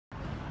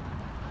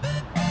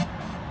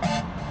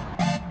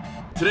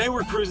Today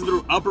we're cruising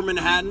through Upper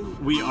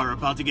Manhattan. We are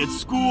about to get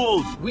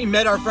schooled. We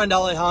met our friend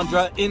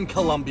Alejandra in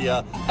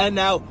Colombia, and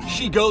now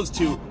she goes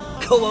to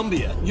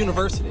Columbia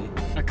University.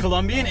 A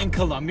Colombian in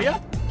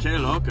Colombia? Que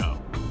loco.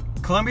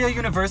 Columbia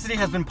University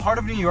has been part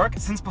of New York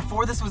since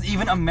before this was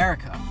even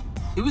America.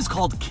 It was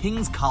called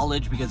King's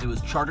College because it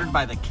was chartered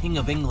by the King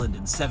of England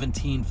in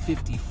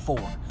 1754.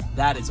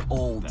 That is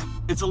old.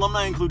 Its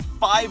alumni include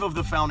 5 of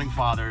the founding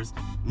fathers,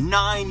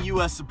 9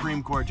 U.S.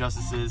 Supreme Court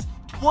justices,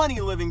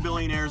 20 living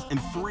billionaires, and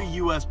 3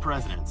 U.S.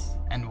 presidents.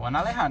 And 1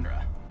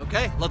 Alejandra.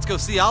 Okay, let's go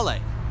see Ale.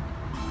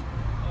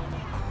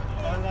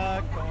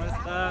 Hola, ¿cómo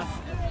estás?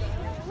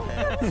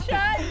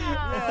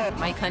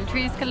 My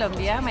country is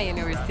Colombia, my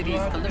university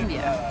is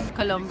Colombia.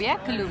 Colombia,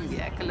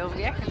 Colombia,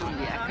 Colombia,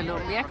 Colombia,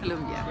 Colombia,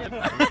 Colombia.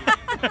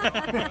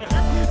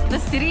 The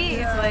city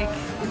is like,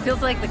 it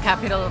feels like the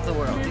capital of the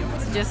world.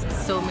 It's just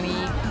so many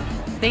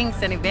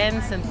things and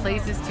events and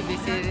places to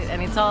visit,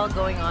 and it's all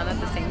going on at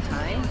the same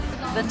time.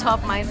 The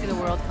top minds in the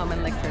world come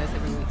and lecture us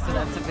every week, so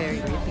that's a very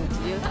great thing to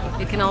do.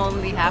 It can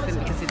only happen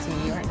because it's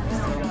New York.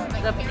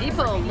 So the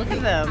people, look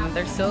at them.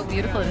 They're so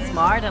beautiful and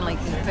smart and like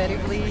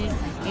incredibly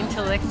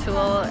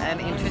intellectual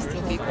and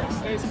interesting people.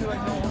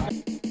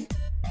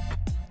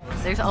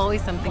 There's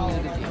always something new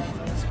to do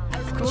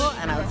at school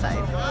and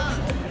outside.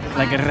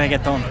 Like a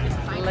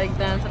reggaeton. Like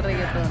dance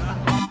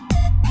reggaeton.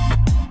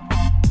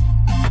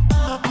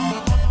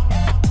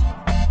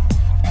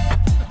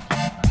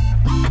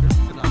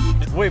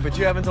 Wait, but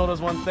you haven't told us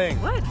one thing.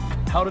 What?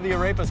 How do the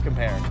arepas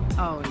compare?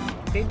 Oh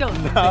no, they don't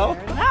No?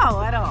 compare.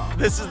 No, at all.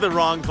 This is the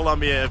wrong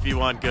Colombia if you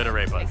want good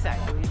arepas.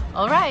 Exactly.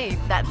 All right,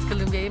 that's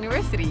Columbia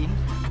University.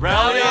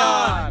 Rally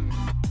on!